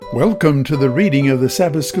Welcome to the reading of the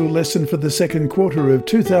Sabbath School lesson for the second quarter of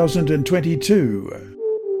 2022.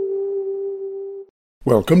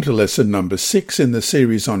 Welcome to lesson number 6 in the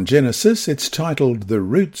series on Genesis. It's titled The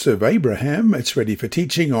Roots of Abraham. It's ready for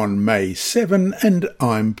teaching on May 7, and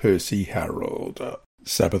I'm Percy Harold.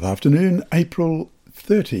 Sabbath afternoon, April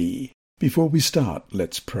 30. Before we start,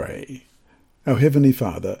 let's pray. Our Heavenly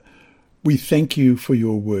Father, we thank you for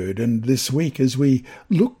your word, and this week as we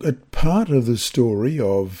look at part of the story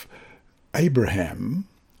of Abraham,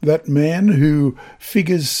 that man who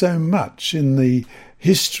figures so much in the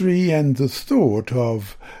history and the thought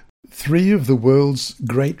of 3 of the world's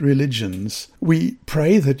great religions, we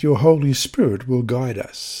pray that your Holy Spirit will guide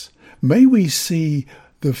us. May we see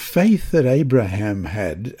the faith that Abraham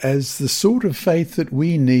had as the sort of faith that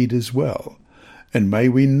we need as well. And may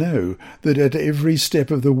we know that at every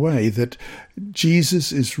step of the way that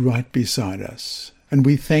Jesus is right beside us. And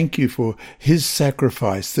we thank you for his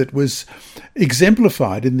sacrifice that was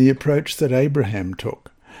exemplified in the approach that Abraham took.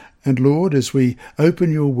 And Lord, as we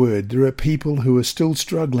open your word, there are people who are still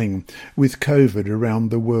struggling with COVID around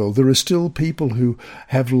the world. There are still people who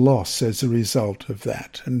have loss as a result of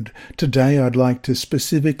that. And today I'd like to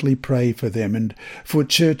specifically pray for them and for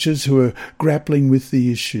churches who are grappling with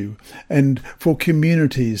the issue, and for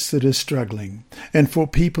communities that are struggling, and for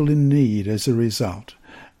people in need as a result.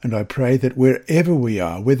 And I pray that wherever we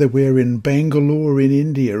are, whether we're in Bangalore in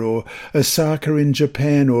India or Osaka in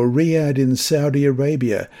Japan or Riyadh in Saudi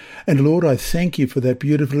Arabia, and Lord, I thank you for that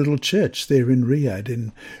beautiful little church there in Riyadh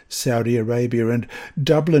in Saudi Arabia, and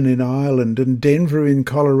Dublin in Ireland, and Denver in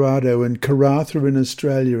Colorado, and Karratha in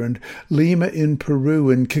Australia, and Lima in Peru,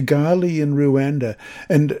 and Kigali in Rwanda,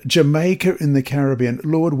 and Jamaica in the Caribbean.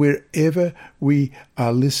 Lord, wherever we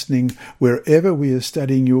are listening, wherever we are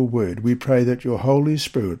studying your word, we pray that your Holy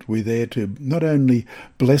Spirit we're there to not only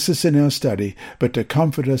bless us in our study, but to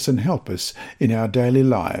comfort us and help us in our daily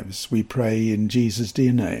lives. We pray in Jesus'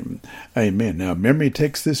 dear name. Amen. Our memory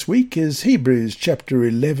text this week is Hebrews chapter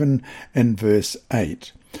 11 and verse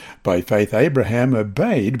 8. By faith Abraham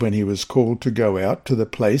obeyed when he was called to go out to the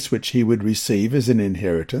place which he would receive as an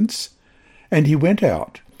inheritance, and he went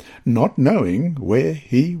out, not knowing where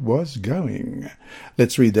he was going.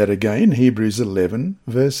 Let's read that again, Hebrews 11,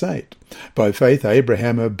 verse 8. By faith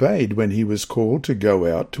Abraham obeyed when he was called to go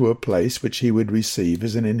out to a place which he would receive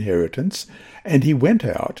as an inheritance, and he went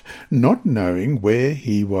out, not knowing where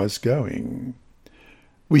he was going.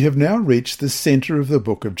 We have now reached the center of the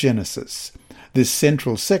book of Genesis. This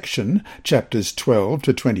central section, chapters 12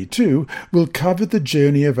 to 22, will cover the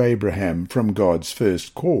journey of Abraham from God's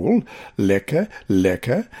first call, Leka,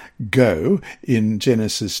 go, in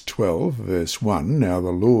Genesis 12, verse 1. Now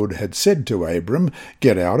the Lord had said to Abram,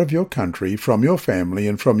 get out of your country, from your family,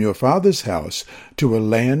 and from your father's house, to a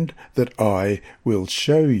land that I will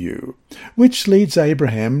show you. Which leads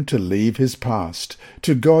Abraham to leave his past,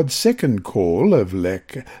 to God's second call of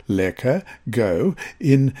Leka, go,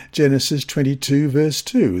 in Genesis 22, verse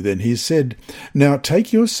 2. Then he said, now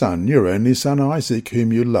take your son, your only son Isaac,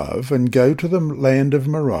 whom you love, and go to the land of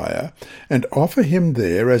Moriah, and offer him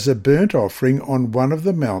there as a burnt offering on one of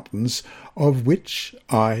the mountains of which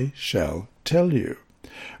I shall tell you.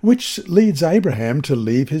 Which leads Abraham to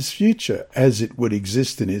leave his future as it would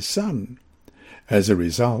exist in his son. As a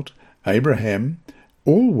result, Abraham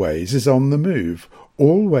always is on the move,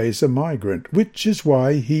 always a migrant, which is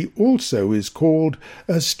why he also is called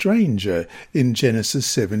a stranger in Genesis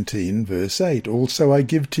 17, verse 8. Also I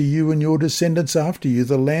give to you and your descendants after you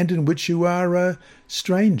the land in which you are a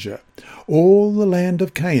stranger, all the land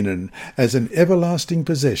of Canaan as an everlasting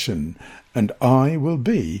possession, and I will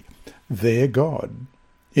be their God.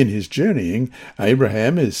 In his journeying,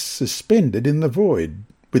 Abraham is suspended in the void,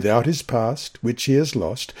 without his past, which he has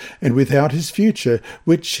lost, and without his future,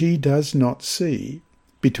 which he does not see.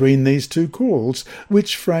 Between these two calls,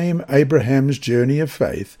 which frame Abraham's journey of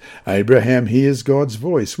faith, Abraham hears God's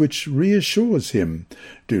voice, which reassures him.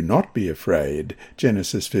 Do not be afraid,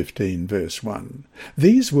 Genesis 15, verse 1.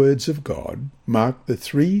 These words of God mark the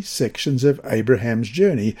 3 sections of Abraham's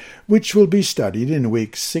journey, which will be studied in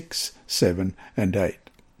weeks 6, 7, and 8.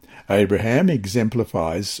 Abraham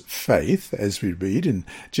exemplifies faith, as we read in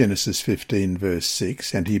Genesis 15, verse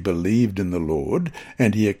 6, and he believed in the Lord,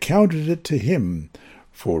 and he accounted it to him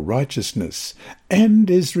for righteousness, and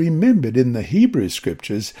is remembered in the Hebrew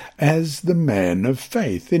Scriptures as the man of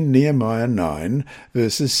faith in Nehemiah 9,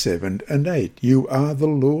 verses 7 and 8. You are the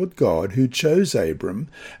Lord God who chose Abram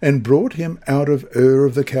and brought him out of Ur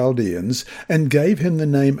of the Chaldeans and gave him the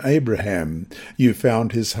name Abraham. You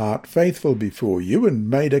found his heart faithful before you and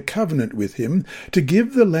made a covenant with him to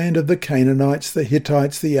give the land of the Canaanites, the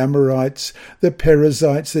Hittites, the Amorites, the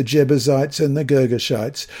Perizzites, the Jebusites, and the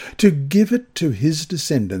Girgashites, to give it to his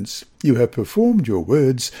descendants. You have performed your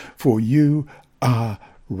words, for you are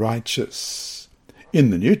righteous. In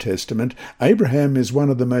the New Testament, Abraham is one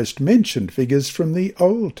of the most mentioned figures from the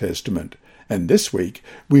Old Testament, and this week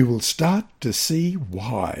we will start to see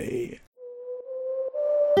why.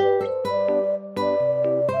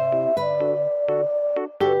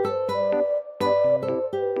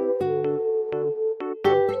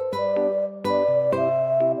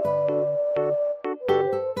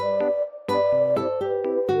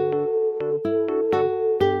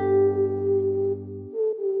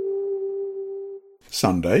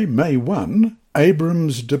 Sunday, May 1,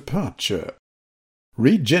 Abram's departure.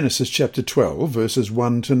 Read Genesis chapter 12, verses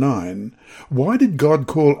 1 to 9. Why did God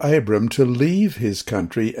call Abram to leave his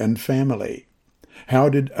country and family? How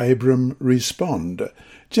did Abram respond?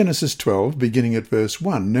 Genesis 12, beginning at verse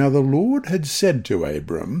 1. Now the Lord had said to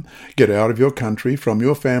Abram, Get out of your country, from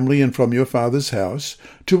your family, and from your father's house,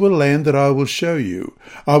 to a land that I will show you.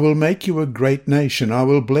 I will make you a great nation. I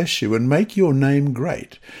will bless you and make your name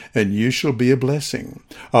great, and you shall be a blessing.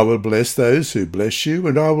 I will bless those who bless you,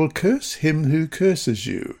 and I will curse him who curses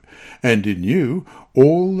you. And in you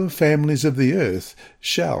all the families of the earth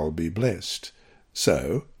shall be blessed.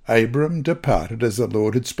 So Abram departed as the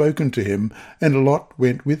Lord had spoken to him, and Lot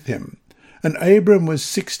went with him. And Abram was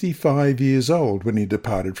 65 years old when he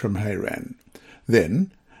departed from Haran.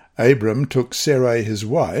 Then Abram took Sarai his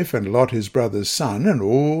wife, and Lot his brother's son, and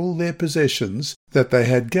all their possessions that they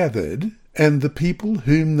had gathered, and the people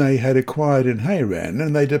whom they had acquired in Haran,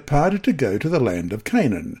 and they departed to go to the land of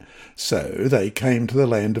Canaan. So they came to the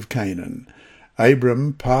land of Canaan.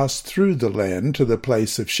 Abram passed through the land to the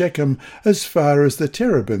place of Shechem as far as the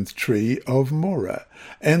terebinth tree of Moreh,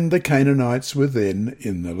 and the Canaanites were then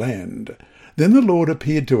in the land. Then the Lord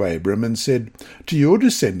appeared to Abram and said, To your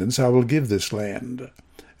descendants I will give this land.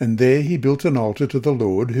 And there he built an altar to the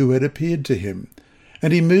Lord who had appeared to him.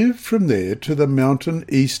 And he moved from there to the mountain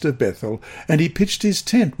east of Bethel, and he pitched his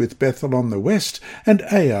tent with Bethel on the west and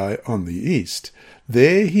Ai on the east.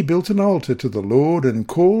 There he built an altar to the Lord and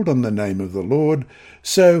called on the name of the Lord.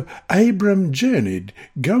 So Abram journeyed,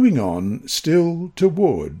 going on still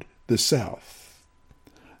toward the south.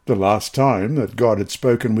 The last time that God had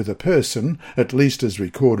spoken with a person, at least as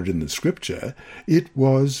recorded in the Scripture, it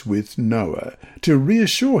was with Noah, to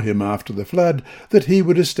reassure him after the flood that he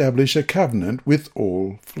would establish a covenant with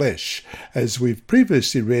all flesh, as we've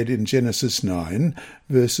previously read in Genesis 9,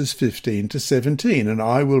 verses 15 to 17, And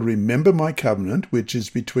I will remember my covenant which is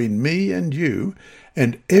between me and you,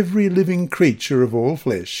 and every living creature of all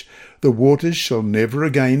flesh. The waters shall never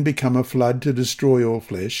again become a flood to destroy all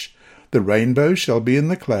flesh. The rainbow shall be in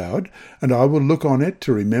the cloud, and I will look on it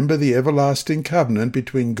to remember the everlasting covenant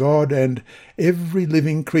between God and every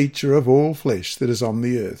living creature of all flesh that is on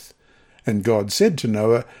the earth. And God said to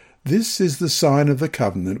Noah, This is the sign of the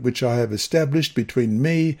covenant which I have established between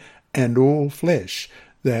me and all flesh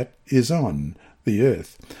that is on the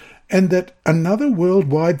earth, and that another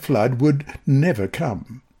worldwide flood would never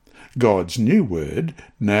come. God's new word,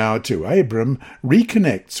 now to Abram,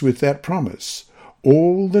 reconnects with that promise.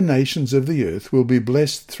 All the nations of the earth will be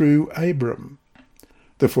blessed through Abram.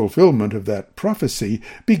 The fulfillment of that prophecy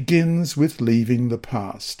begins with leaving the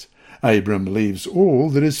past. Abram leaves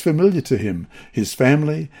all that is familiar to him, his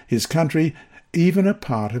family, his country, even a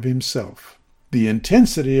part of himself. The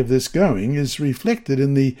intensity of this going is reflected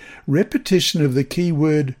in the repetition of the key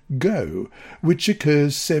word go, which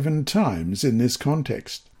occurs 7 times in this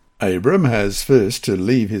context. Abram has first to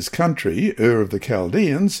leave his country, Ur of the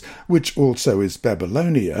Chaldeans, which also is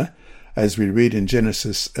Babylonia, as we read in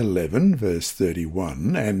Genesis 11, verse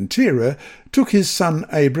 31, and Terah took his son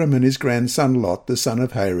Abram and his grandson Lot, the son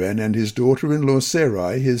of Haran, and his daughter-in-law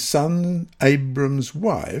Sarai, his son Abram's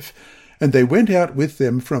wife, and they went out with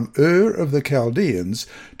them from Ur of the Chaldeans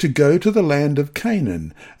to go to the land of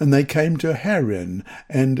Canaan, and they came to Haran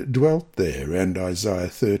and dwelt there. And Isaiah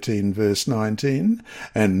 13, verse 19,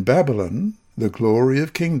 And Babylon, the glory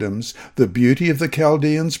of kingdoms, the beauty of the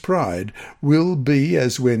Chaldeans' pride, will be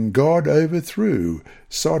as when God overthrew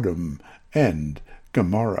Sodom and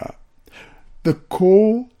Gomorrah. The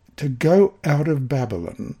call to go out of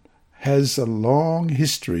Babylon has a long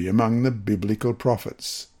history among the biblical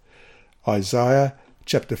prophets. Isaiah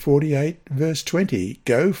Chapter 48, verse 20,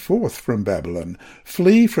 Go forth from Babylon,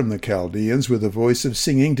 flee from the Chaldeans with a voice of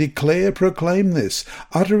singing, proclaim this,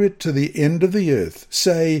 utter it to the end of the earth.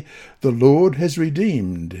 Say, the Lord has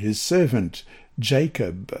redeemed his servant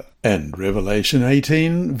Jacob. And Revelation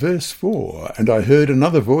 18, verse 4, And I heard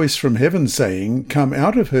another voice from heaven saying, Come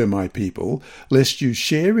out of her, my people, lest you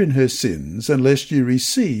share in her sins, and lest you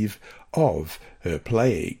receive of her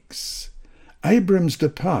plagues. Abram's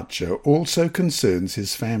departure also concerns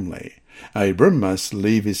his family. Abram must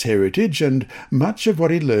leave his heritage and much of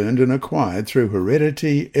what he learned and acquired through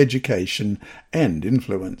heredity, education, and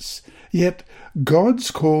influence. Yet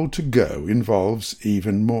God's call to go involves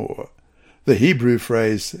even more. The Hebrew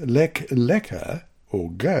phrase lek lecha,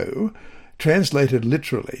 or go, translated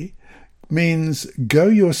literally, means go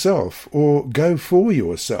yourself or go for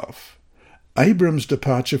yourself. Abram's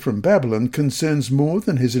departure from Babylon concerns more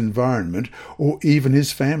than his environment or even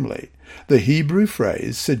his family. The Hebrew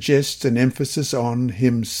phrase suggests an emphasis on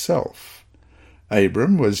himself.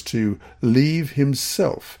 Abram was to leave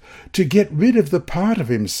himself, to get rid of the part of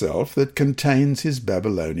himself that contains his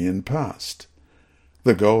Babylonian past.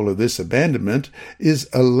 The goal of this abandonment is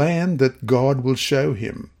a land that God will show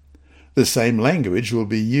him. The same language will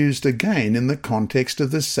be used again in the context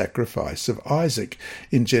of the sacrifice of Isaac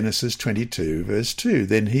in Genesis 22, verse 2.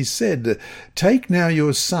 Then he said, Take now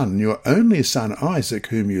your son, your only son Isaac,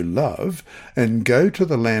 whom you love, and go to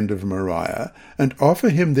the land of Moriah, and offer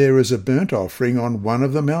him there as a burnt offering on one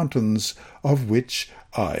of the mountains, of which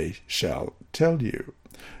I shall tell you.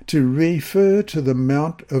 To refer to the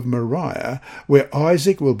Mount of Moriah, where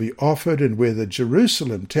Isaac will be offered and where the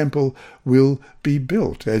Jerusalem temple will be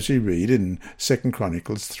built, as we read in 2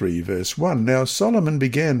 Chronicles 3, verse 1. Now Solomon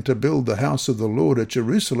began to build the house of the Lord at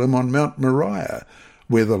Jerusalem on Mount Moriah,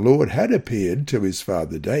 where the Lord had appeared to his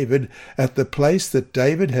father David, at the place that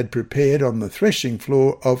David had prepared on the threshing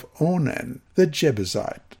floor of Ornan the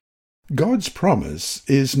Jebusite. God's promise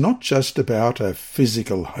is not just about a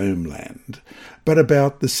physical homeland, but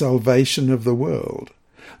about the salvation of the world.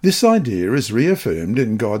 This idea is reaffirmed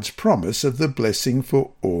in God's promise of the blessing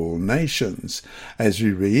for all nations. As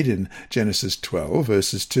we read in Genesis 12,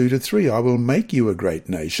 verses 2 to 3, I will make you a great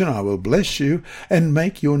nation, I will bless you, and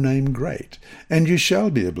make your name great, and you shall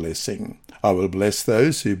be a blessing. I will bless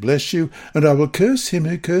those who bless you, and I will curse him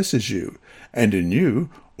who curses you, and in you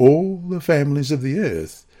all the families of the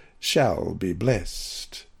earth shall be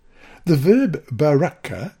blessed. The verb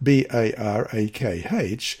baraka,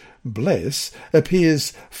 B-A-R-A-K-H, bless,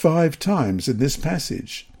 appears 5 times in this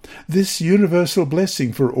passage. This universal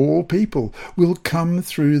blessing for all people will come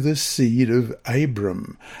through the seed of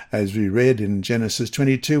Abram, as we read in Genesis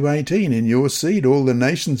 22:18, In your seed all the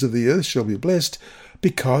nations of the earth shall be blessed,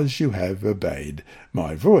 because you have obeyed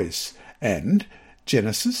my voice. And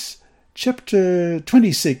Genesis chapter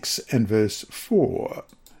 26 and verse 4.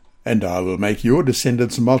 And I will make your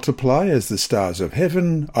descendants multiply as the stars of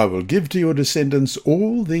heaven. I will give to your descendants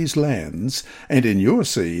all these lands, and in your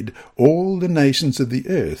seed all the nations of the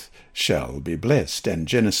earth shall be blessed. And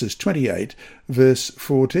Genesis 28, verse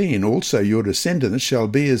 14, Also your descendants shall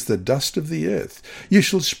be as the dust of the earth. You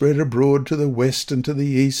shall spread abroad to the west and to the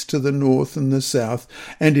east, to the north and the south,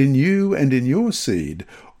 and in you and in your seed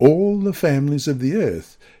all the families of the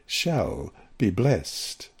earth shall be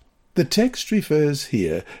blessed. The text refers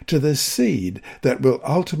here to the seed that will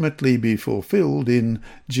ultimately be fulfilled in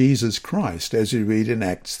Jesus Christ, as we read in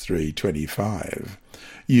Acts 3:25.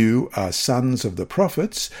 You are sons of the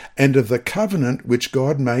prophets and of the covenant which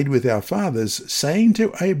God made with our fathers, saying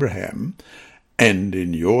to Abraham, And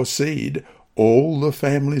in your seed all the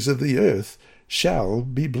families of the earth shall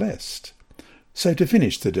be blessed. So to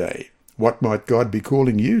finish today, what might God be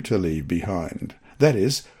calling you to leave behind? That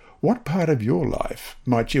is, what part of your life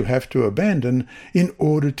might you have to abandon in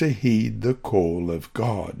order to heed the call of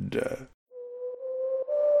God?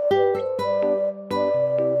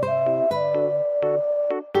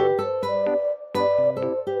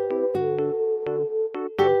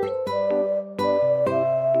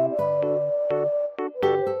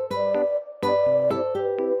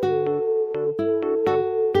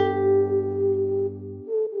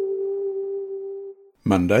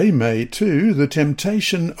 Monday, May 2, the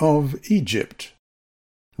temptation of Egypt.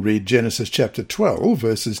 Read Genesis chapter 12,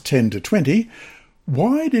 verses 10 to 20.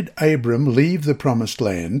 Why did Abram leave the promised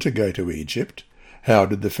land to go to Egypt? How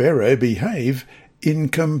did the Pharaoh behave in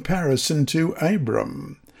comparison to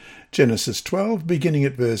Abram? Genesis 12, beginning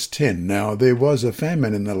at verse 10. Now there was a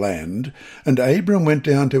famine in the land, and Abram went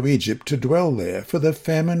down to Egypt to dwell there, for the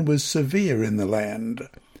famine was severe in the land.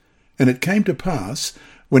 And it came to pass,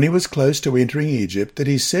 when he was close to entering Egypt, that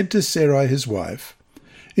he said to Sarai his wife,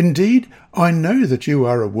 Indeed, I know that you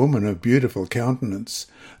are a woman of beautiful countenance.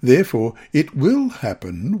 Therefore it will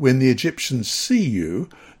happen when the Egyptians see you,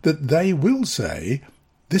 that they will say,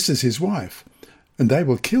 'This is his wife,' and they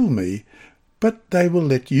will kill me, but they will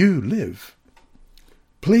let you live.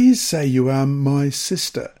 Please say you are my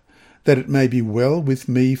sister, that it may be well with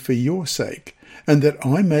me for your sake, and that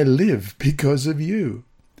I may live because of you."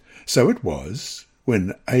 So it was,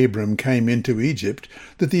 when Abram came into Egypt,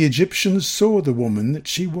 that the Egyptians saw the woman, that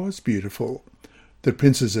she was beautiful. The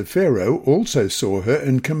princes of Pharaoh also saw her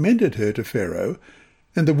and commended her to Pharaoh,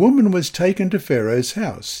 and the woman was taken to Pharaoh's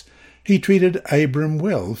house. He treated Abram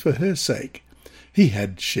well for her sake. He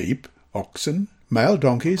had sheep, oxen, male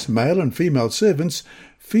donkeys, male and female servants,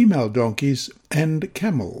 female donkeys, and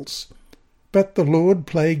camels. But the Lord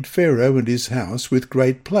plagued Pharaoh and his house with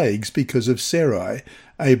great plagues because of Sarai,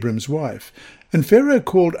 Abram's wife. And Pharaoh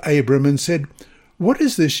called Abram and said, "What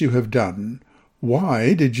is this you have done?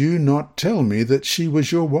 Why did you not tell me that she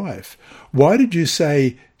was your wife? Why did you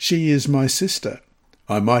say, 'She is my sister'?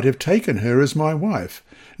 I might have taken her as my wife.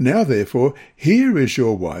 Now, therefore, here is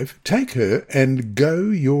your wife. Take her and go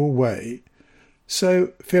your way." So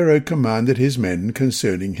Pharaoh commanded his men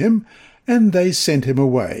concerning him, and they sent him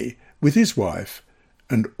away with his wife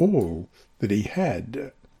and all that he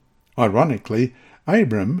had. Ironically,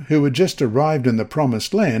 Abram, who had just arrived in the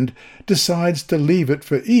Promised Land, decides to leave it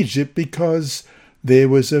for Egypt because there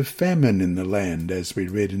was a famine in the land, as we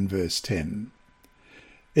read in verse 10.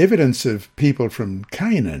 Evidence of people from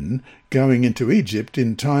Canaan going into Egypt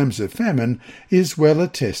in times of famine is well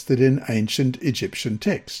attested in ancient Egyptian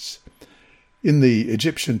texts. In the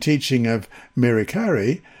Egyptian teaching of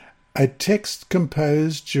Merikari, a text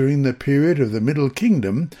composed during the period of the Middle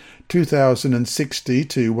Kingdom, 2060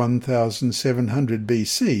 to 1700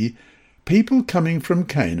 BC, people coming from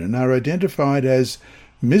Canaan are identified as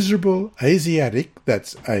miserable Asiatic,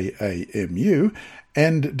 that's AAMU,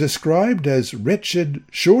 and described as wretched,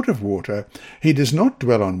 short of water. He does not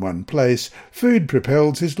dwell on one place. Food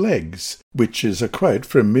propels his legs, which is a quote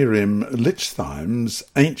from Miriam Lichtheim's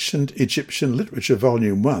Ancient Egyptian Literature,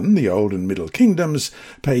 Volume 1, The Old and Middle Kingdoms,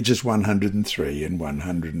 pages 103 and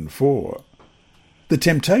 104. The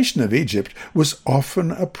temptation of Egypt was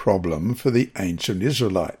often a problem for the ancient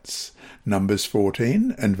Israelites. Numbers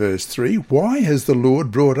 14 and verse 3, "Why has the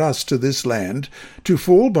Lord brought us to this land, to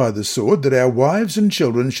fall by the sword, that our wives and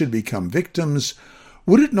children should become victims?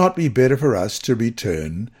 Would it not be better for us to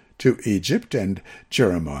return to Egypt?" And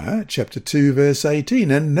Jeremiah chapter 2 verse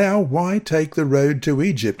 18, "And now why take the road to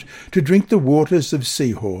Egypt, to drink the waters of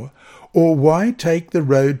Sihor? Or why take the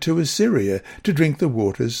road to Assyria, to drink the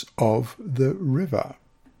waters of the river?"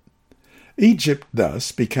 Egypt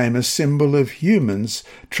thus became a symbol of humans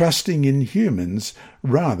trusting in humans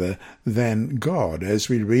rather than God, as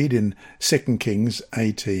we read in 2 Kings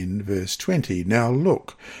 18 verse 20. "Now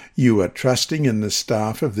look, you are trusting in the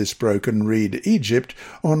staff of this broken reed Egypt,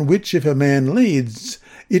 on which if a man leads,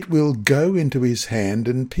 it will go into his hand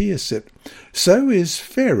and pierce it. So is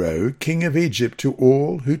Pharaoh, king of Egypt, to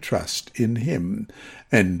all who trust in him."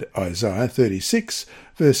 And Isaiah 36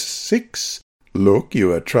 verse 6, "Look,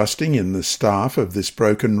 you are trusting in the staff of this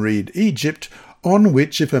broken reed Egypt, on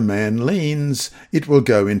which if a man leans, it will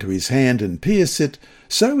go into his hand and pierce it.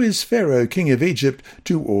 So is Pharaoh, king of Egypt,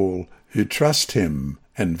 to all who trust him."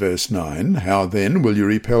 And verse 9, "How then will you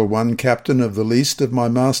repel one captain of the least of my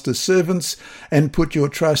master's servants, and put your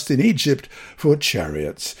trust in Egypt for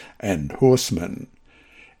chariots and horsemen?"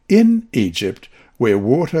 In Egypt, where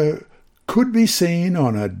water could be seen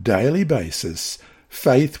on a daily basis,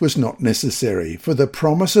 faith was not necessary, for the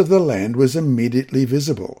promise of the land was immediately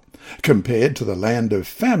visible. Compared to the land of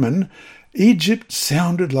famine, Egypt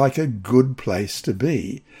sounded like a good place to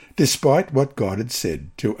be, despite what God had said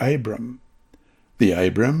to Abram. The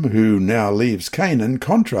Abram who now leaves Canaan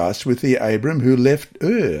contrasts with the Abram who left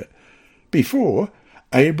Ur. Before,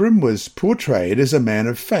 Abram was portrayed as a man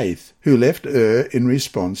of faith who left Ur in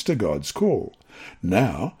response to God's call.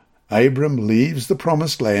 Now, Abram leaves the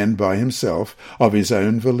promised land by himself of his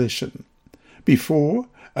own volition. Before,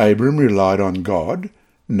 Abram relied on God.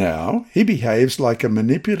 Now he behaves like a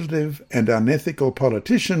manipulative and unethical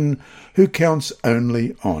politician who counts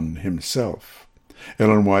only on himself.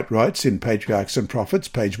 Ellen White writes in Patriarchs and Prophets,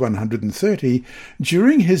 page 130,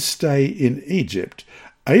 "During his stay in Egypt,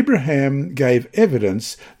 Abraham gave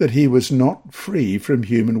evidence that he was not free from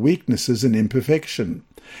human weaknesses and imperfection.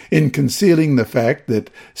 In concealing the fact that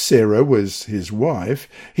Sarah was his wife,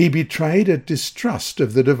 he betrayed a distrust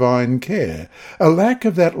of the divine care, a lack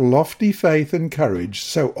of that lofty faith and courage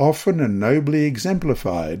so often and nobly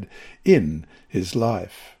exemplified in his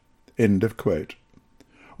life." End of quote.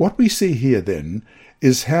 What we see here, then,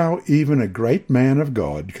 is how even a great man of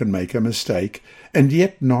God can make a mistake and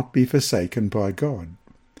yet not be forsaken by God.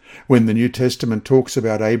 When the New Testament talks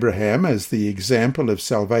about Abraham as the example of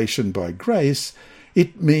salvation by grace,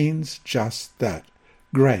 it means just that,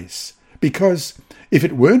 grace. Because if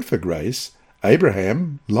it weren't for grace,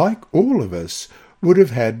 Abraham, like all of us, would have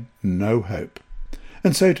had no hope.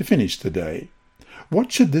 And so to finish the day, what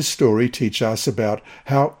should this story teach us about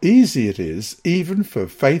how easy it is, even for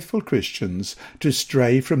faithful Christians, to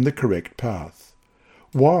stray from the correct path?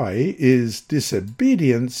 Why is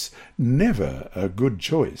disobedience never a good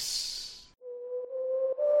choice?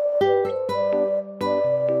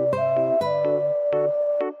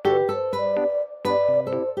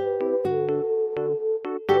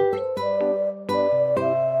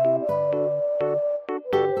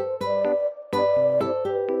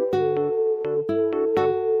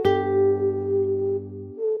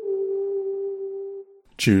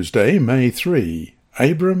 Tuesday, May 3.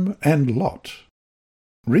 Abram and Lot.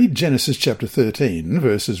 Read Genesis chapter 13,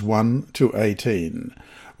 verses 1 to 18.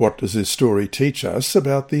 What does this story teach us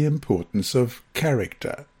about the importance of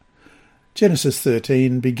character? Genesis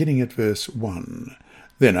 13, beginning at verse 1.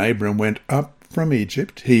 Then Abram went up from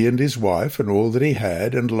Egypt, he and his wife, and all that he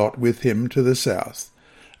had, and Lot with him to the south.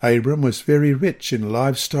 Abram was very rich in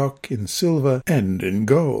livestock, in silver, and in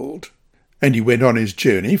gold. And he went on his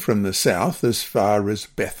journey from the south as far as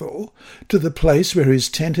Bethel, to the place where his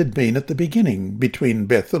tent had been at the beginning, between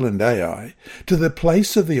Bethel and Ai, to the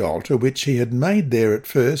place of the altar which he had made there at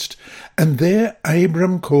first, and there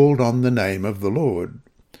Abram called on the name of the Lord.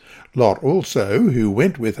 Lot also, who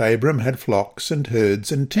went with Abram, had flocks and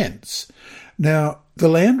herds and tents. Now the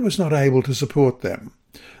land was not able to support them,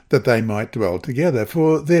 that they might dwell together,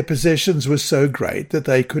 for their possessions were so great that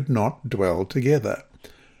they could not dwell together.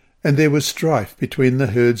 And there was strife between the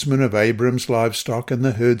herdsmen of Abram's livestock and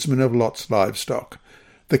the herdsmen of Lot's livestock.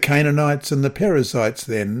 The Canaanites and the Perizzites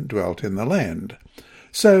then dwelt in the land.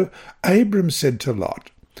 So Abram said to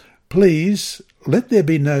Lot, "Please, let there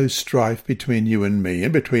be no strife between you and me,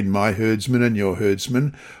 and between my herdsmen and your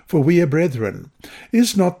herdsmen, for we are brethren.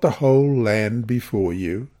 Is not the whole land before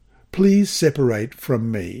you? Please separate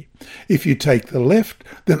from me. If you take the left,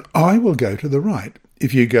 then I will go to the right.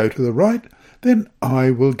 If you go to the right, then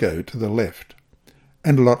I will go to the left."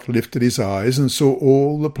 And Lot lifted his eyes and saw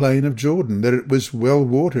all the plain of Jordan, that it was well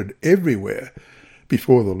watered everywhere,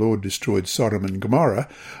 before the Lord destroyed Sodom and Gomorrah,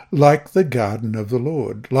 like the garden of the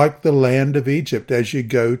Lord, like the land of Egypt as you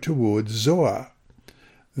go towards Zoar.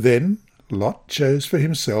 Then Lot chose for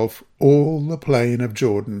himself all the plain of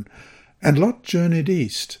Jordan, and Lot journeyed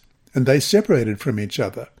east, and they separated from each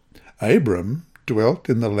other. Abram dwelt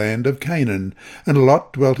in the land of Canaan, and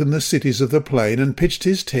Lot dwelt in the cities of the plain, and pitched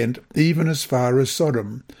his tent even as far as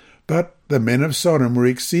Sodom. But the men of Sodom were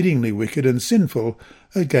exceedingly wicked and sinful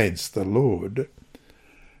against the Lord.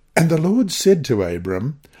 And the Lord said to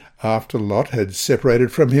Abram, after Lot had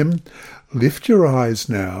separated from him, "Lift your eyes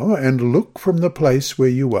now, and look from the place where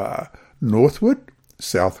you are, northward,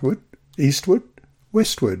 southward, eastward,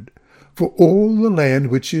 westward. For all the land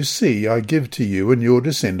which you see I give to you and your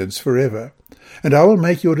descendants forever. And I will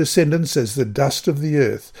make your descendants as the dust of the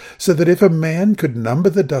earth, so that if a man could number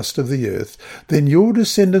the dust of the earth, then your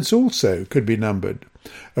descendants also could be numbered.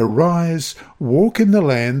 Arise, walk in the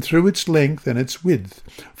land through its length and its width,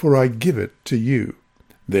 for I give it to you."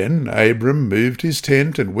 Then Abram moved his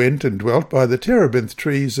tent and went and dwelt by the terebinth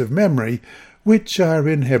trees of Mamre, which are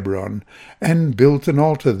in Hebron, and built an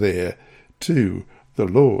altar there to the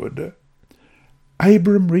Lord.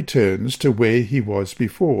 Abram returns to where he was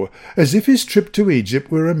before, as if his trip to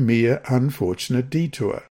Egypt were a mere unfortunate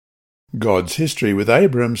detour. God's history with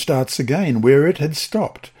Abram starts again where it had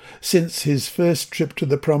stopped, since his first trip to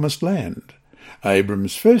the Promised Land.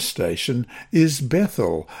 Abram's first station is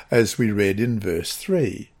Bethel, as we read in verse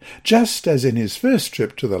 3, just as in his first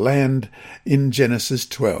trip to the land in Genesis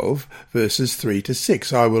 12, verses 3 to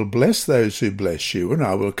 6. "I will bless those who bless you, and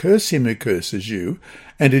I will curse him who curses you,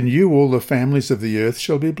 and in you all the families of the earth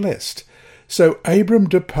shall be blessed." So Abram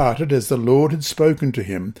departed as the Lord had spoken to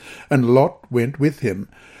him, and Lot went with him.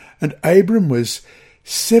 And Abram was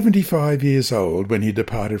 75 years old when he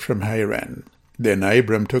departed from Haran. Then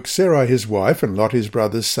Abram took Sarai his wife, and Lot his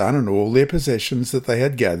brother's son, and all their possessions that they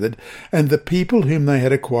had gathered, and the people whom they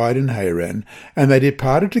had acquired in Haran, and they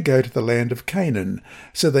departed to go to the land of Canaan.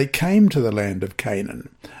 So they came to the land of Canaan.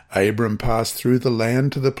 Abram passed through the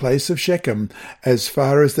land to the place of Shechem, as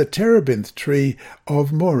far as the terebinth tree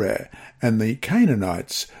of Moreh, and the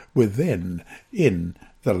Canaanites were then in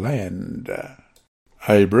the land.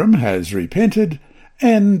 Abram has repented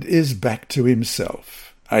and is back to himself.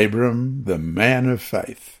 Abram, the man of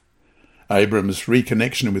faith. Abram's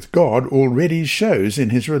reconnection with God already shows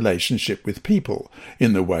in his relationship with people,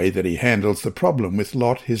 in the way that he handles the problem with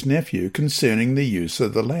Lot, his nephew, concerning the use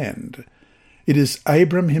of the land. It is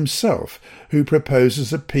Abram himself who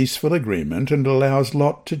proposes a peaceful agreement and allows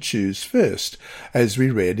Lot to choose first, as we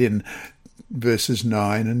read in verses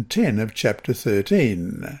 9 and 10 of chapter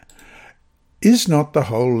 13. Is not the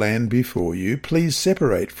whole land before you? Please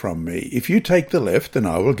separate from me. If you take the left, then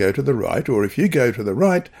I will go to the right, or if you go to the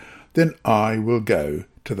right, then I will go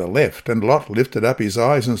to the left. And Lot lifted up his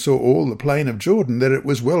eyes and saw all the plain of Jordan, that it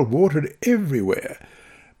was well watered everywhere,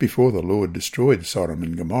 before the Lord destroyed Sodom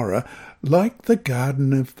and Gomorrah, like the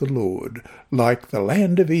garden of the Lord, like the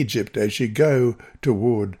land of Egypt as you go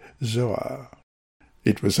toward Zoar.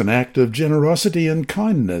 It was an act of generosity and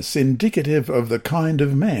kindness, indicative of the kind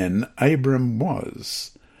of man Abram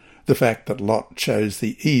was. The fact that Lot chose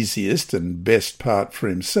the easiest and best part for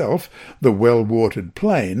himself, the well-watered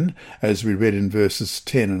plain, as we read in verses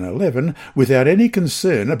 10 and 11, without any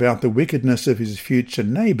concern about the wickedness of his future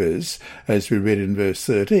neighbours, as we read in verse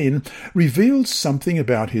 13, reveals something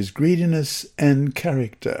about his greediness and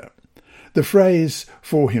character. The phrase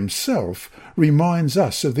 "for himself" reminds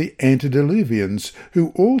us of the antediluvians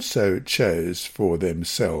who also chose for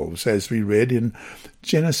themselves, as we read in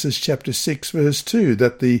Genesis chapter 6 verse 2,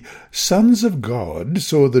 that the sons of God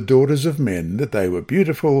saw the daughters of men, that they were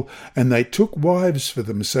beautiful, and they took wives for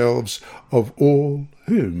themselves of all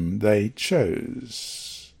whom they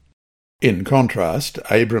chose. In contrast,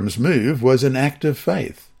 Abram's move was an act of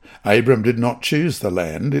faith. Abram did not choose the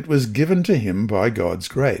land, it was given to him by God's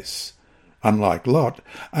grace. Unlike Lot,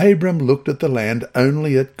 Abram looked at the land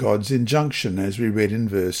only at God's injunction, as we read in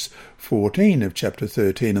verse 14 of chapter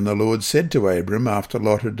 13. And the Lord said to Abram, after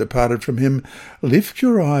Lot had departed from him, "Lift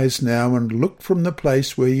your eyes now and look from the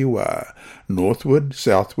place where you are, northward,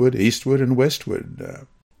 southward, eastward, and westward."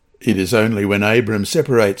 It is only when Abram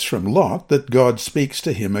separates from Lot that God speaks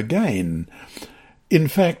to him again. In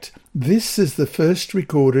fact, this is the first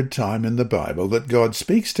recorded time in the Bible that God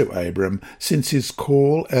speaks to Abram since his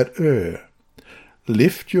call at Ur.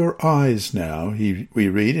 "Lift your eyes now," we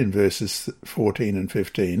read in verses 14 and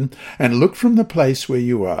 15, "and look from the place where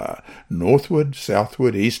you are, northward,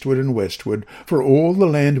 southward, eastward, and westward, for all the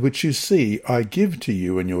land which you see I give to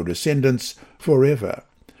you and your descendants forever."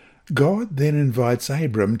 God then invites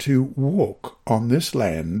Abram to walk on this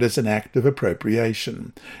land as an act of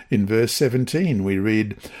appropriation. In verse 17 we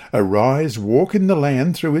read, "Arise, walk in the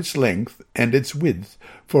land through its length and its width,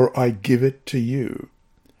 for I give it to you."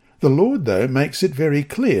 The Lord, though, makes it very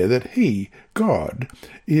clear that he, God,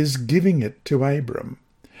 is giving it to Abram.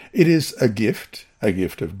 It is a gift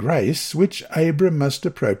of grace, which Abram must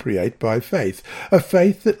appropriate by faith, a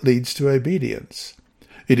faith that leads to obedience.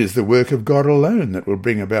 It is the work of God alone that will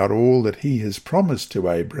bring about all that he has promised to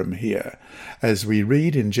Abram here, as we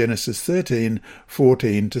read in Genesis 13,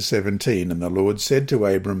 14 to 17. "And the Lord said to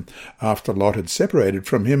Abram, after Lot had separated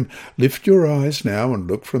from him, Lift your eyes now and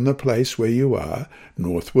look from the place where you are,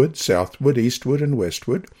 northward, southward, eastward, and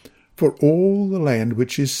westward. For all the land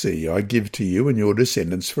which you see I give to you and your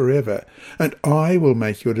descendants forever, and I will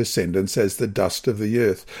make your descendants as the dust of the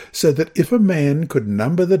earth, so that if a man could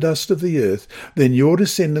number the dust of the earth, then your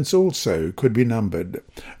descendants also could be numbered.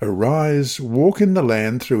 Arise, walk in the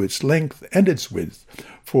land through its length and its width,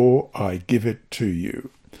 for I give it to you."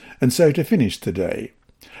 And so to finish today,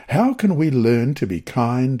 how can we learn to be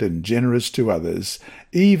kind and generous to others,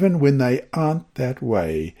 even when they aren't that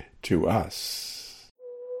way to us?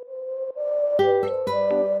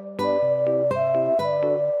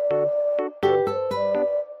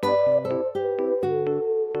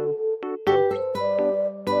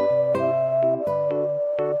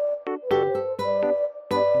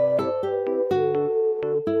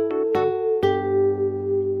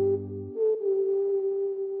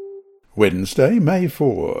 Wednesday, May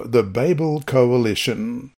 4, the Babel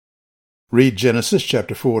Coalition. Read Genesis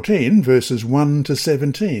chapter 14, verses 1 to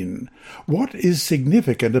 17. What is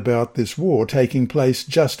significant about this war taking place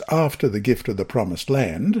just after the gift of the promised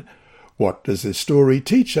land? What does this story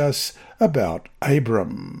teach us about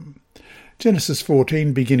Abram? Genesis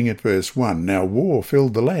 14, beginning at verse 1. Now war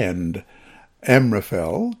filled the land.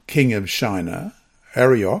 Amraphel, king of Shinar,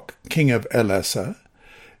 Arioch, king of Elasah,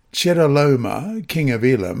 Chedorlaomer, king of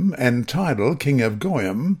Elam, and Tidal, king of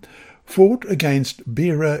Goyim, fought against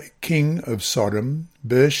Bera, king of Sodom,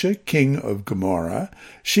 Bersha, king of Gomorrah,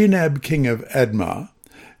 Shinab, king of Admah,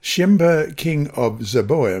 Shember, king of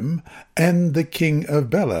Zeboim, and the king of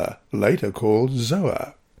Bela, later called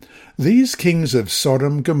Zoar. These kings of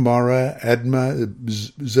Sodom, Gomorrah, Admah,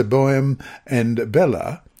 Zeboim, and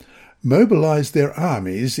Bela mobilized their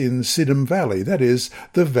armies in Siddim Valley, that is,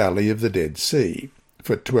 the Valley of the Dead Sea.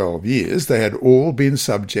 For 12 years they had all been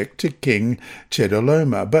subject to King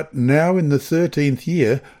Chedorlaomer, but now in the 13th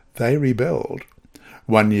year they rebelled.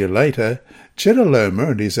 1 year later,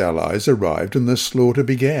 Chedorlaomer and his allies arrived and the slaughter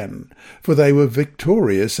began, for they were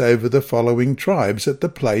victorious over the following tribes at the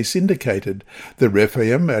place indicated: the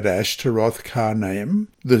Rephaim at Ashtaroth Karnaim,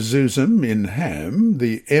 the Zuzim in Ham,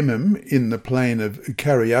 the Emim in the plain of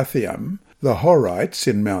Kiriathaim, the Horites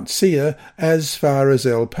in Mount Seir, as far as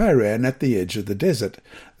El Paran at the edge of the desert.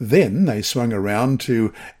 Then they swung around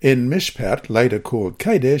to En-Mishpat, later called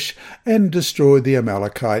Kadesh, and destroyed the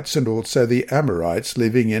Amalekites and also the Amorites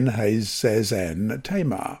living in Hazazon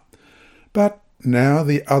Tamar. But now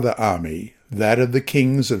the other army, that of the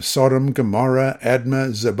kings of Sodom, Gomorrah, Admah,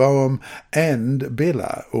 Zeboam, and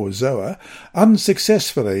Bela, or Zoar,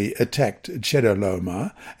 unsuccessfully attacked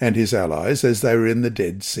Chedorlaomer and his allies as they were in the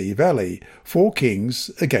Dead Sea Valley, 4 kings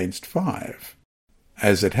against 5.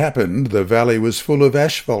 As it happened, the valley was full of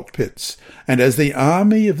asphalt pits, and as the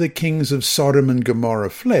army of the kings of Sodom and Gomorrah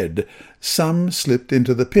fled, some slipped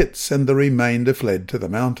into the pits, and the remainder fled to the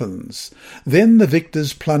mountains. Then the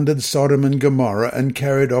victors plundered Sodom and Gomorrah and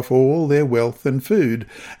carried off all their wealth and food,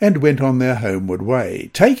 and went on their homeward way,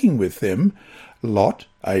 taking with them Lot,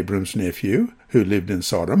 Abram's nephew, who lived in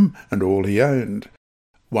Sodom, and all he owned.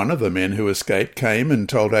 One of the men who escaped came and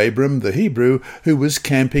told Abram the Hebrew, who was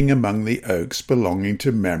camping among the oaks belonging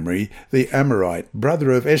to Mamre the Amorite,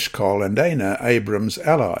 brother of Eshcol and Aner, Abram's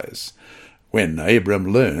allies. When Abram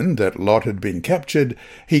learned that Lot had been captured,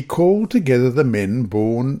 he called together the men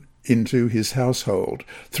born into his household,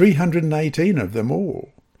 318 of them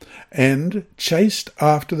all, and chased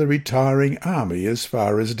after the retiring army as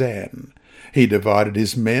far as Dan. He divided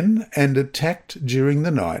his men and attacked during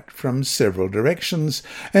the night from several directions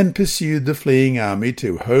and pursued the fleeing army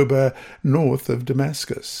to Hobah, north of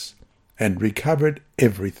Damascus, and recovered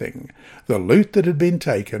everything, the loot that had been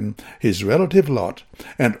taken, his relative Lot,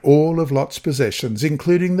 and all of Lot's possessions,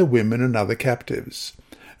 including the women and other captives.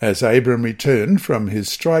 As Abram returned from his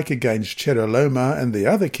strike against Chedorlaomer and the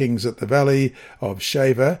other kings at the valley of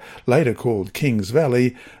Shaveh, later called King's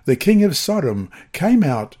Valley, the king of Sodom came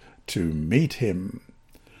out to meet him.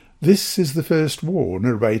 This is the first war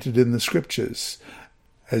narrated in the Scriptures.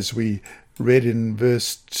 As we read in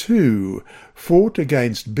verse 2, fought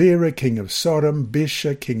against Bera, king of Sodom,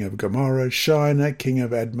 Bisha, king of Gomorrah, Shinar, king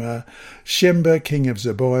of Admah, Shember, king of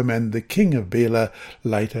Zeboam, and the king of Bela,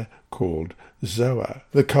 later called Zoar.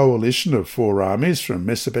 The coalition of 4 armies from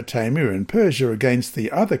Mesopotamia and Persia against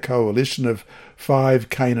the other coalition of 5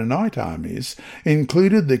 Canaanite armies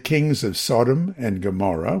included the kings of Sodom and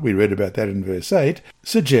Gomorrah, we read about that in verse 8,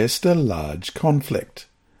 suggest a large conflict.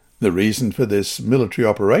 The reason for this military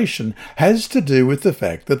operation has to do with the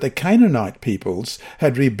fact that the Canaanite peoples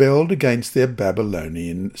had rebelled against their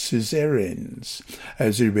Babylonian suzerains,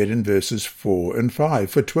 as we read in verses 4 and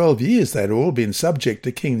 5. For 12 years they had all been subject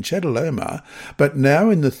to King Chedorlaomer, but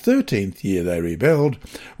now in the 13th year they rebelled.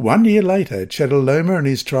 1 year later Chedorlaomer and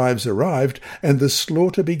his tribes arrived, and the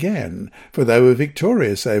slaughter began, for they were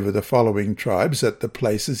victorious over the following tribes at the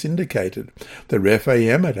places indicated: the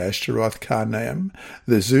Rephaim at Ashtaroth Karnaim,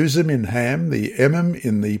 the Zuzim in Ham, the Emim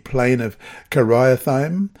in the plain of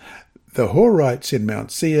Kiriathaim, the Horites in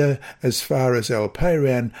Mount Seir, as far as El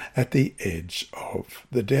Paran at the edge of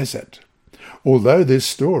the desert. Although this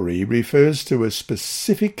story refers to a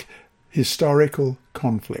specific historical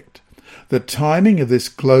conflict, the timing of this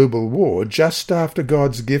global war, just after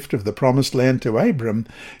God's gift of the Promised Land to Abram,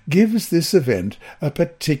 gives this event a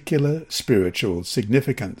particular spiritual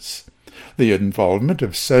significance. The involvement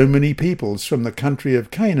of so many peoples from the country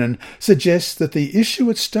of Canaan suggests that the issue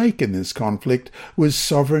at stake in this conflict was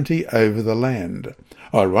sovereignty over the land.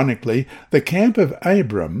 Ironically, the camp of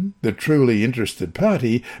Abram, the truly interested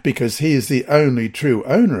party, because he is the only true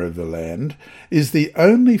owner of the land, is the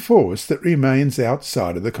only force that remains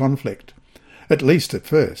outside of the conflict, at least at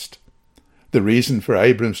first. The reason for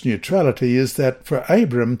Abram's neutrality is that for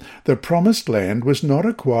Abram, the promised land was not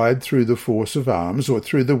acquired through the force of arms or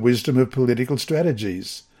through the wisdom of political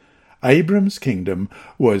strategies. Abram's kingdom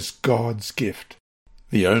was God's gift.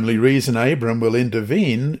 The only reason Abram will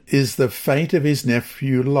intervene is the fate of his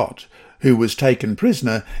nephew Lot, who was taken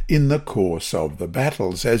prisoner in the course of the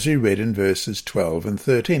battles, as we read in verses 12 and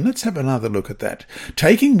 13. Let's have another look at that.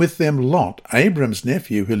 Taking with them Lot, Abram's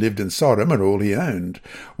nephew, who lived in Sodom, and all he owned.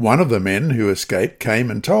 One of the men who escaped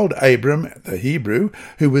came and told Abram, the Hebrew,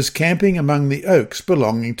 who was camping among the oaks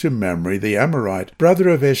belonging to Mamre the Amorite, brother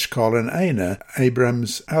of Eshcol and Aner,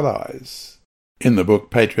 Abram's allies. In the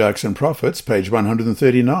book Patriarchs and Prophets, page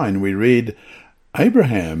 139, we read,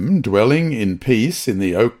 Abraham, dwelling in peace in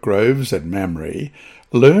the oak groves at Mamre,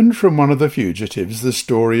 learned from one of the fugitives the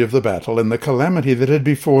story of the battle and the calamity that had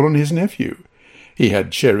befallen his nephew. He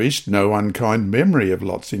had cherished no unkind memory of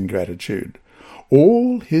Lot's ingratitude.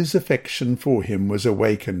 All his affection for him was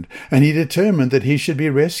awakened, and he determined that he should be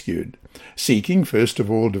rescued. Seeking first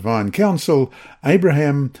of all divine counsel,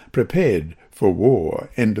 Abraham prepared for war.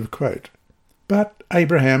 End of quote. But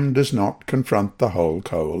Abraham does not confront the whole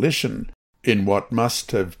coalition. In what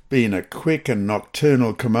must have been a quick and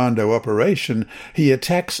nocturnal commando operation, he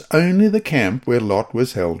attacks only the camp where Lot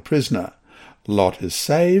was held prisoner. Lot is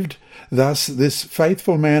saved. Thus this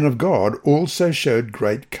faithful man of God also showed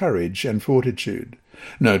great courage and fortitude.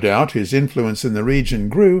 No doubt his influence in the region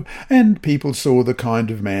grew, and people saw the kind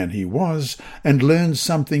of man he was, and learned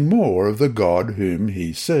something more of the God whom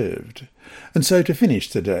he served. And so to finish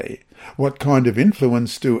today, what kind of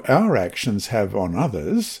influence do our actions have on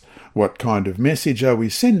others? What kind of message are we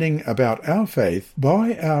sending about our faith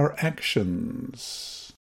by our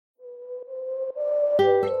actions?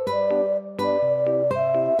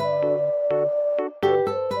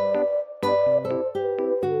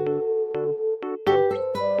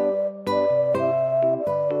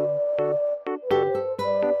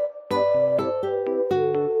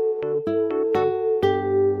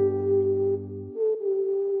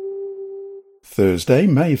 Thursday,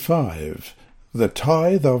 May 5. The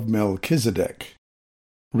Tithe of Melchizedek.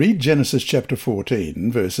 Read Genesis chapter 14,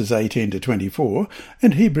 verses 18 to 24,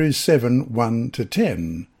 and Hebrews 7, 1 to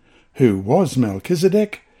 10. Who was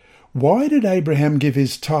Melchizedek? Why did Abraham give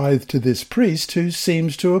his tithe to this priest who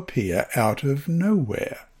seems to appear out of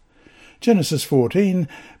nowhere? Genesis 14,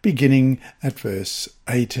 beginning at verse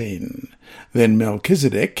 18. Then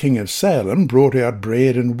Melchizedek, king of Salem, brought out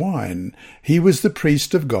bread and wine. He was the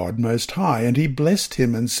priest of God Most High, and he blessed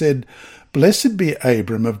him and said, Blessed be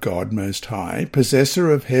Abram of God Most High, possessor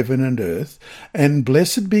of heaven and earth, and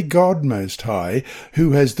blessed be God Most High,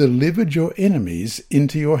 who has delivered your enemies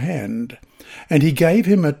into your hand. And he gave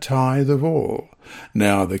him a tithe of all.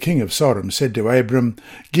 Now the king of Sodom said to Abram,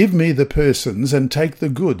 Give me the persons, and take the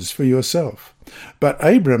goods for yourself. But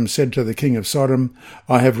Abram said to the king of Sodom,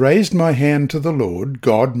 I have raised my hand to the Lord,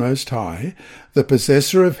 God Most High, the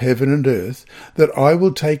possessor of heaven and earth, that I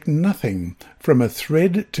will take nothing from a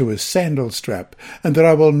thread to a sandal strap, and that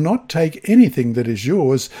I will not take anything that is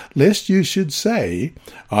yours, lest you should say,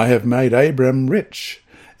 I have made Abram rich.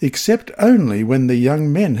 Except only when the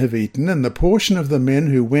young men have eaten, and the portion of the men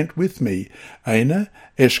who went with me, Aner,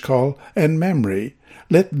 Eshcol, and Mamre,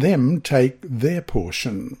 let them take their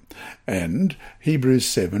portion. And Hebrews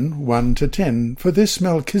 7, 1 to 10, For this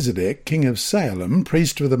Melchizedek, king of Salem,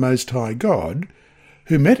 priest of the Most High God,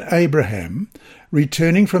 who met Abraham,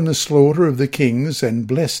 returning from the slaughter of the kings, and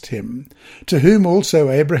blessed him, to whom also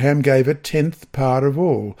Abraham gave a 10th part of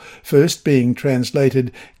all, first being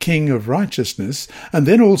translated King of Righteousness, and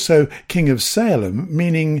then also King of Salem,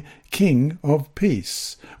 meaning King of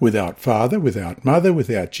Peace, without father, without mother,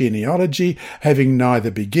 without genealogy, having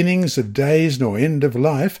neither beginnings of days nor end of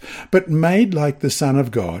life, but made like the Son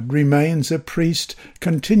of God, remains a priest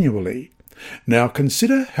continually. Now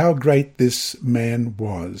consider how great this man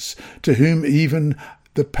was, to whom even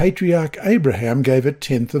the patriarch Abraham gave a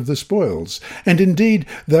 10th of the spoils. And indeed,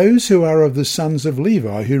 those who are of the sons of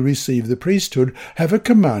Levi who receive the priesthood have a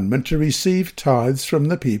commandment to receive tithes from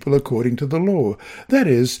the people according to the law, that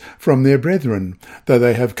is, from their brethren, though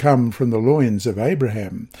they have come from the loins of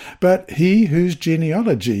Abraham. But he whose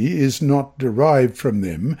genealogy is not derived from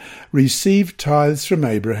them received tithes from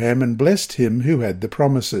Abraham and blessed him who had the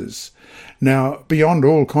promises. Now, beyond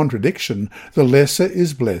all contradiction, the lesser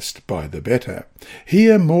is blessed by the better.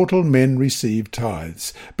 Here mortal men receive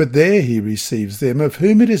tithes, but there he receives them of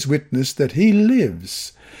whom it is witnessed that he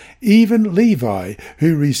lives. Even Levi,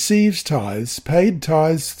 who receives tithes, paid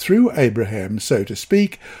tithes through Abraham, so to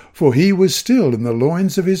speak, for he was still in the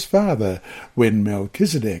loins of his father when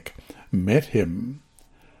Melchizedek met him.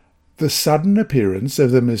 The sudden appearance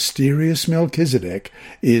of the mysterious Melchizedek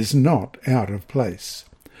is not out of place.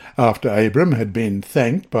 After Abram had been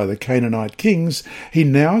thanked by the Canaanite kings, he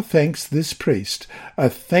now thanks this priest, a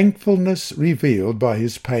thankfulness revealed by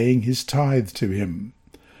his paying his tithe to him.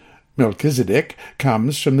 Melchizedek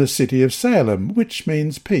comes from the city of Salem, which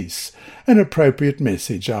means peace, an appropriate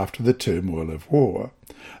message after the turmoil of war.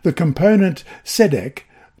 The component Sedek,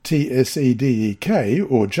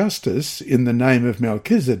 Tsedek, or justice, in the name of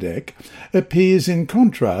Melchizedek, appears in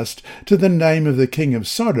contrast to the name of the king of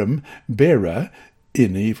Sodom, Bera,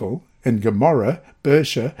 in evil, and Gomorrah,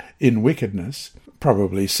 Bersha, in wickedness,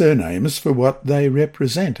 probably surnames for what they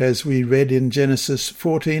represent, as we read in Genesis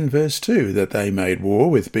 14 verse 2, that they made war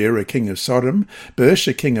with Bera king of Sodom,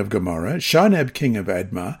 Bersha king of Gomorrah, Shinab king of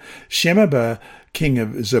Admah, Shemabah king of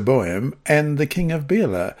Zeboim, and the king of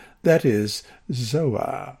Bela, that is,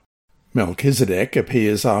 Zoar. Melchizedek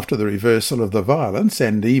appears after the reversal of the violence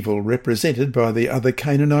and evil represented by the other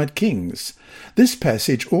Canaanite kings. This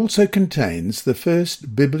passage also contains the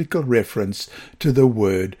first biblical reference to the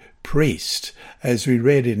word priest, as we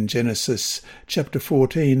read in Genesis chapter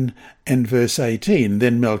 14 and verse 18.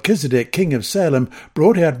 Then Melchizedek, king of Salem,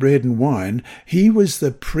 brought out bread and wine. He was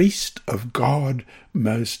the priest of God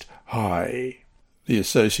Most High. The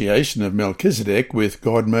association of Melchizedek with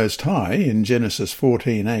God Most High in Genesis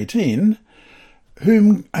 14:18,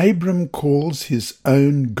 whom Abram calls his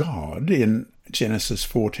own God in Genesis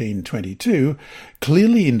 14:22,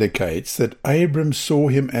 clearly indicates that Abram saw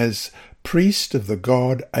him as priest of the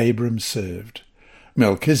God Abram served.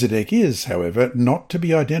 Melchizedek is, however, not to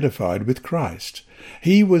be identified with Christ.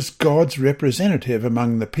 He was God's representative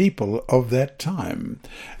among the people of that time,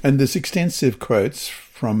 and there's extensive quotes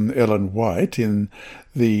from Ellen White in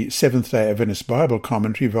the Seventh-day Adventist Bible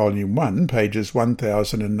Commentary, Volume 1, pages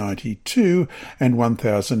 1092 and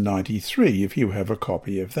 1093, if you have a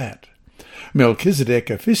copy of that.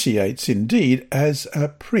 Melchizedek officiates indeed as a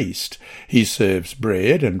priest. He serves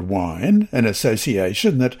bread and wine, an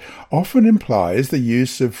association that often implies the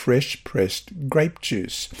use of fresh-pressed grape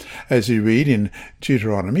juice, as we read in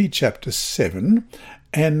Deuteronomy chapter 7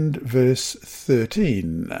 and verse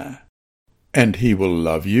 13. And he will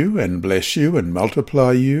love you and bless you and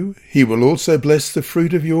multiply you. He will also bless the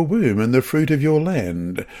fruit of your womb and the fruit of your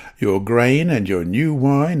land, your grain and your new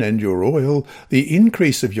wine and your oil, the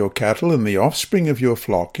increase of your cattle and the offspring of your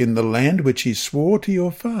flock in the land which he swore to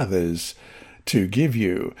your fathers to give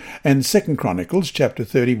you. And 2 Chronicles chapter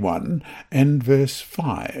 31 and verse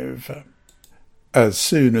 5. As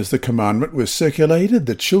soon as the commandment was circulated,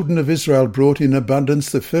 the children of Israel brought in abundance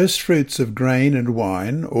the first fruits of grain and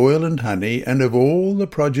wine, oil and honey, and of all the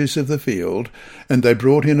produce of the field, and they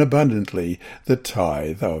brought in abundantly the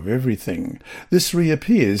tithe of everything. This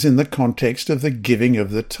reappears in the context of the giving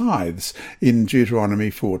of the tithes in Deuteronomy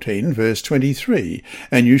 14, verse 23,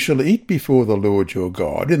 "And you shall eat before the Lord your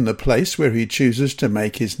God, in the place where he chooses to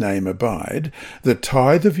make his name abide, the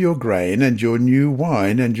tithe of your grain and your new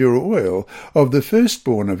wine and your oil, of the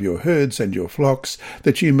firstborn of your herds and your flocks,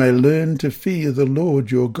 that you may learn to fear the Lord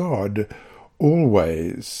your God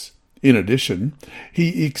always." In addition,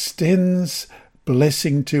 he extends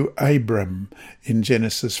blessing to Abram in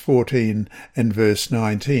Genesis 14 and verse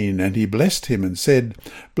 19, "And he blessed him and said,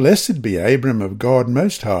 Blessed be Abram of God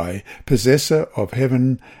Most High, possessor of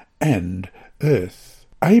heaven and earth."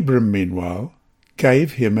 Abram, meanwhile,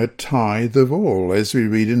 gave him a tithe of all, as we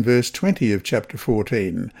read in verse 20 of chapter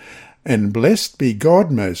 14. "And blessed be God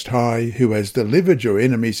Most High, who has delivered your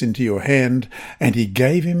enemies into your hand," and he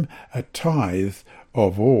gave him a tithe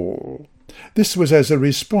of all. This was as a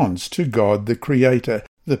response to God the Creator,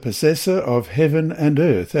 the possessor of heaven and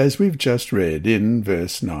earth, as we've just read in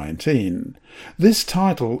verse 19. This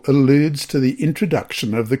title alludes to the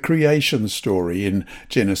introduction of the creation story in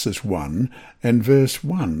Genesis 1 and verse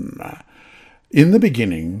 1. "In the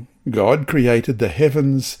beginning, God created the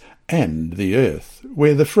heavens and the earth,"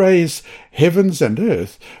 where the phrase heavens and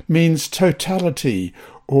earth means totality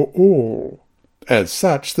or all. As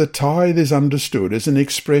such, the tithe is understood as an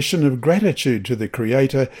expression of gratitude to the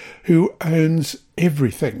Creator who owns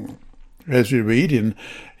everything, as we read in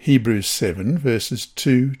Hebrews 7, verses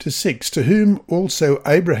 2 to 6, "To whom also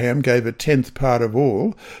Abraham gave a tenth part of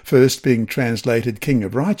all, first being translated King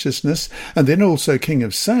of Righteousness, and then also King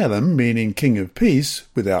of Salem, meaning King of Peace,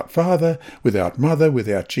 without father, without mother,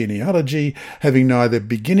 without genealogy, having neither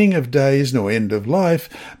beginning of days nor end of life,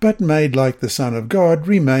 but made like the Son of God,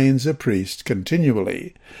 remains a priest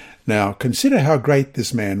continually." Now consider how great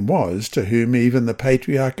this man was, to whom even the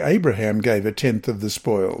patriarch Abraham gave a tenth of the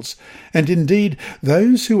spoils. And indeed,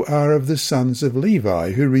 those who are of the sons of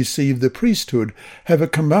Levi, who receive the priesthood, have a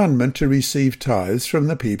commandment to receive tithes from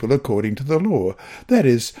the people according to the law, that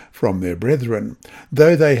is, from their brethren,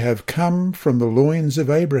 though they have come from the loins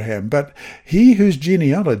of Abraham. But he whose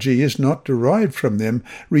genealogy is not derived from them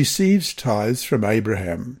receives tithes from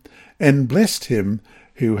Abraham, and blessed him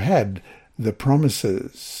who had the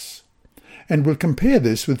promises. And we'll compare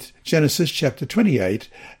this with Genesis chapter 28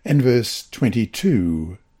 and verse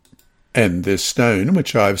 22. "And this stone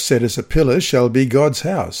which I have set as a pillar shall be God's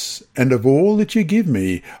house, and of all that you give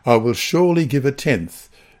me I will surely give a tenth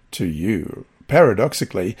to you."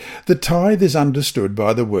 paradoxically, the tithe is understood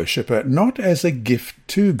by the worshipper not as a gift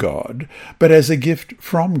to God, but as a gift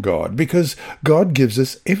from God, because God gives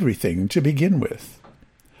us everything to begin with.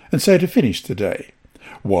 And so to finish today,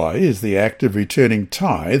 why is the act of returning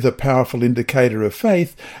tithe a powerful indicator of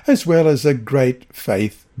faith as well as a great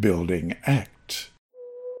faith-building act?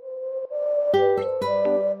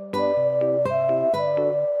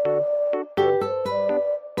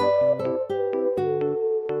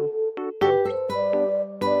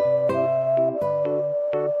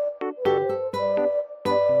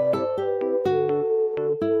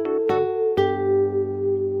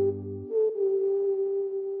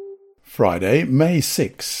 Friday, May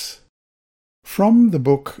 6. From the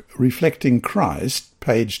book Reflecting Christ,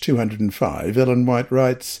 page 205, Ellen White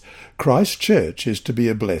writes, Christ Church is to be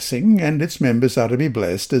a blessing, and its members are to be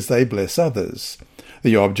blessed as they bless others.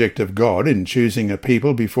 The object of God in choosing a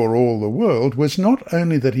people before all the world was not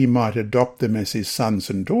only that he might adopt them as his sons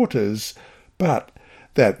and daughters, but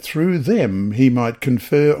that through them he might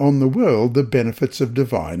confer on the world the benefits of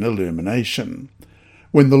divine illumination.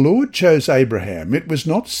 When the Lord chose Abraham, it was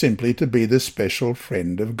not simply to be the special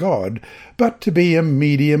friend of God, but to be a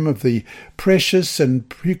medium of the precious and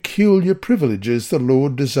peculiar privileges the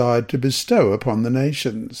Lord desired to bestow upon the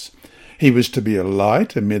nations. He was to be a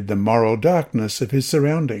light amid the moral darkness of his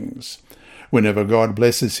surroundings. Whenever God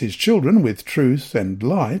blesses his children with truth and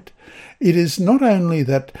light, it is not only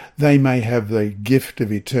that they may have the gift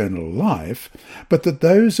of eternal life, but that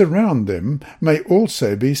those around them may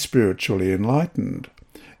also be spiritually enlightened.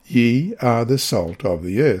 Ye are the salt of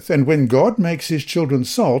the earth. And when God makes his children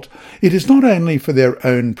salt, it is not only for their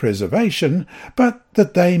own preservation, but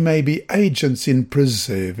that they may be agents in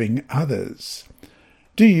preserving others.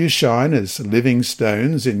 Do you shine as living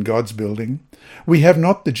stones in God's building? We have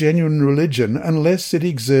not the genuine religion unless it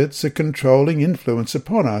exerts a controlling influence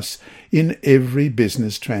upon us in every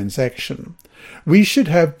business transaction. We should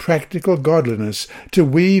have practical godliness to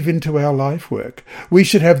weave into our life work. We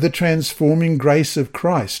should have the transforming grace of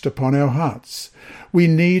Christ upon our hearts. We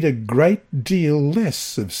need a great deal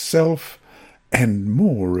less of self and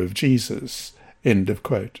more of Jesus. End of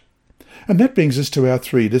quote. And that brings us to our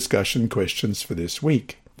 3 discussion questions for this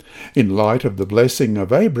week. In light of the blessing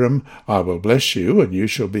of Abram, I will bless you and you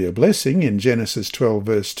shall be a blessing in Genesis 12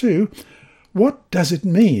 verse 2, what does it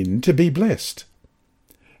mean to be blessed?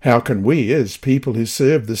 How can we, as people who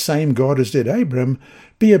serve the same God as did Abram,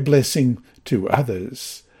 be a blessing to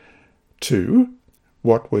others? 2.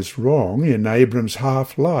 What was wrong in Abram's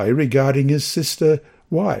half-lie regarding his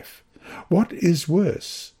sister-wife? What is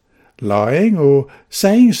worse, lying or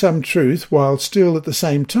saying some truth while still at the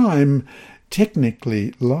same time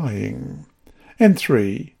technically lying? And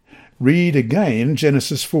 3. Read again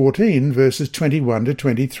Genesis 14, verses 21 to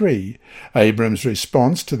 23, Abram's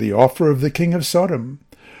response to the offer of the king of Sodom.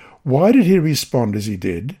 Why did he respond as he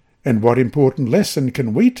did, and what important lesson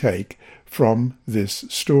can we take from this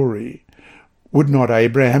story? Would not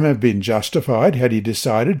Abraham have been justified had he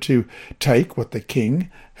decided to take what the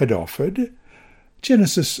king had offered?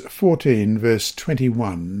 Genesis 14, verse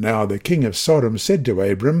 21, Now the king of Sodom said to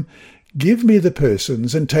Abram, Give me the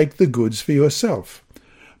persons and take the goods for yourself.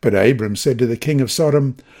 But Abram said to the king of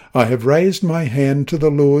Sodom, I have raised my hand to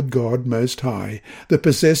the Lord God Most High, the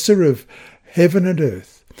possessor of heaven and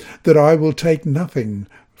earth, that I will take nothing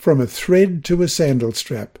from a thread to a sandal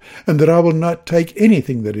strap, and that I will not take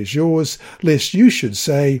anything that is yours, lest you should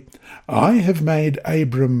say, I have made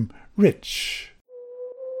Abram rich.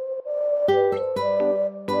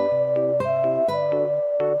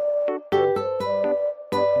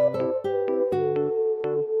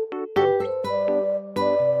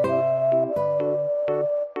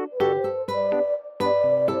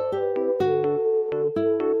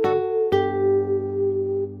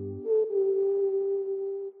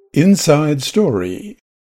 Inside Story.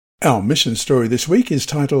 Our mission story this week is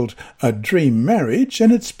titled A Dream Marriage,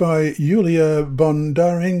 and it's by Yulia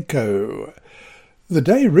Bondarenko. The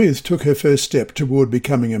day Ruth took her first step toward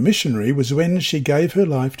becoming a missionary was when she gave her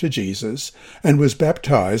life to Jesus and was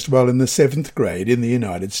baptized while in the 7th grade in the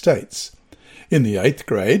United States. In the 8th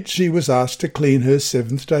grade, she was asked to clean her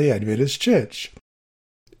Seventh-day Adventist church.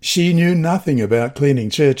 She knew nothing about cleaning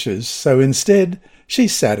churches, so instead she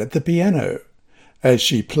sat at the piano. As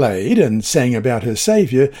she played and sang about her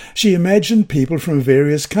Saviour, she imagined people from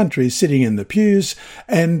various countries sitting in the pews,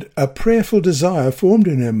 and a prayerful desire formed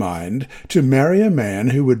in her mind to marry a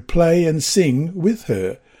man who would play and sing with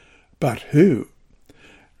her. But who?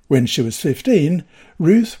 When she was 15,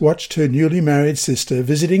 Ruth watched her newly married sister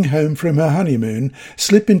visiting home from her honeymoon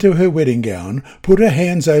slip into her wedding gown, put her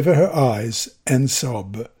hands over her eyes, and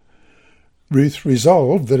sob. Ruth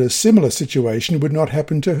resolved that a similar situation would not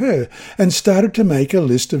happen to her and started to make a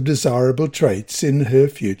list of desirable traits in her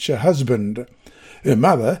future husband. Her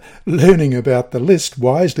mother, learning about the list,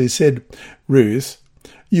 wisely said, "Ruth,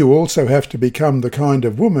 you also have to become the kind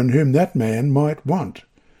of woman whom that man might want."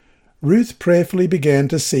 Ruth prayerfully began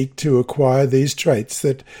to seek to acquire these traits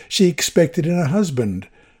that she expected in a husband.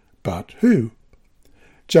 But who?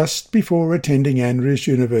 Just before attending Andrews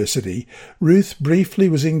University, Ruth briefly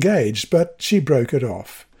was engaged, but she broke it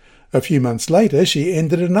off. A few months later, she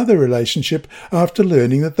ended another relationship after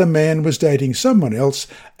learning that the man was dating someone else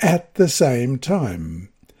at the same time.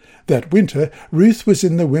 That winter, Ruth was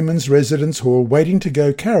in the women's residence hall waiting to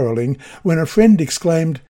go caroling when a friend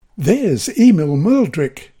exclaimed, "There's Emil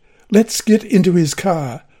Muldrick. Let's get into his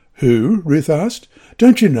car." "Who?" Ruth asked.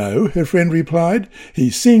 "Don't you know?" her friend replied. "He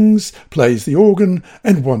sings, plays the organ,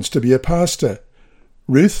 and wants to be a pastor."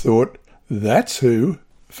 Ruth thought, "That's who."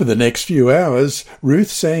 For the next few hours, Ruth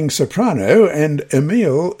sang soprano and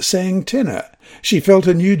Emil sang tenor. She felt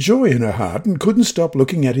a new joy in her heart and couldn't stop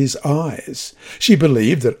looking at his eyes. She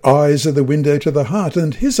believed that eyes are the window to the heart,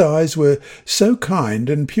 and his eyes were so kind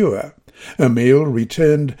and pure. Emil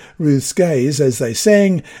returned Ruth's gaze as they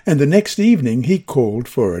sang, and the next evening he called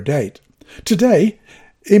for a date. Today,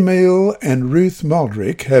 Emil and Ruth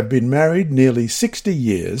Muldrick have been married nearly 60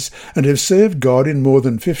 years and have served God in more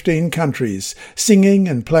than 15 countries, singing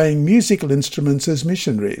and playing musical instruments as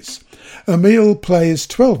missionaries. Emil plays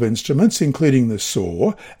 12 instruments, including the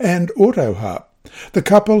saw and autoharp. The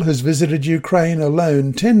couple has visited Ukraine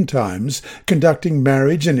alone 10 times, conducting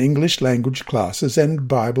marriage and English language classes and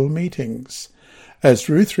Bible meetings. As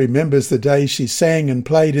Ruth remembers the day she sang and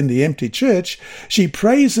played in the empty church, she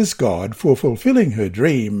praises God for fulfilling her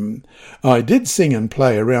dream. "I did sing and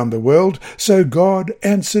play around the world, so God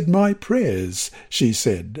answered my prayers," she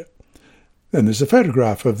said. Then there's a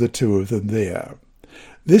photograph of the two of them there.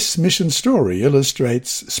 This mission story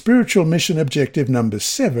illustrates spiritual mission objective number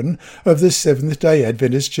 7 of the Seventh-day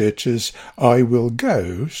Adventist Church's I Will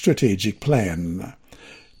Go strategic plan.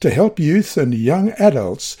 To help youth and young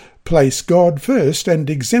adults place God first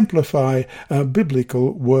and exemplify a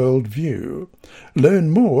biblical worldview.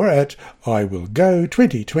 Learn more at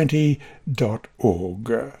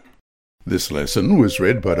iwillgo2020.org. This lesson was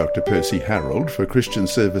read by Dr. Percy Harold for Christian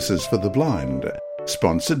Services for the Blind.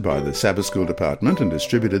 Sponsored by the Sabbath School Department and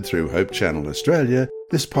distributed through Hope Channel Australia,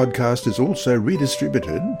 this podcast is also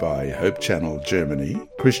redistributed by Hope Channel Germany,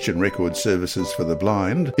 Christian Record Services for the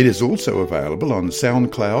Blind. It is also available on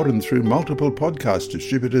SoundCloud and through multiple podcast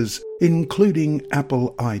distributors, including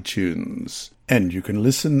Apple iTunes. And you can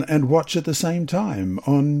listen and watch at the same time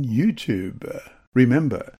on YouTube.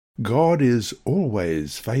 Remember, God is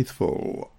always faithful.